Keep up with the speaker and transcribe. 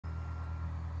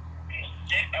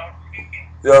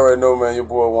You already know, man. Your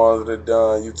boy Wanted it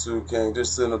done. YouTube King.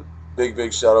 Just send a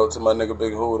big shout out to my nigga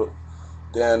Big Hooter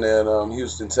down there in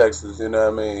Houston, Texas. You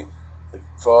know what I mean?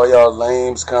 For all y'all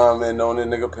lames commenting on the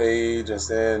nigga page and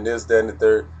saying this, that, and the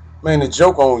third. Man, the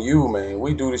joke on you, man.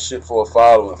 We do this shit for a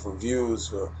following, for views,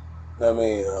 for you know what I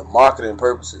mean, marketing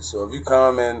purposes. So if you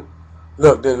comment,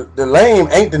 look, the lame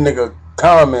ain't the nigga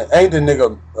comment, ain't the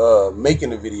nigga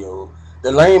making the video.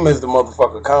 The lame is the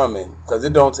motherfucker comment, cause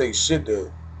it don't take shit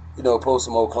to, post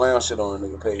some old clown shit on a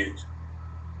nigga page.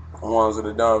 Ones that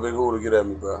are done, Big Hooter, get at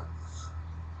me, bro.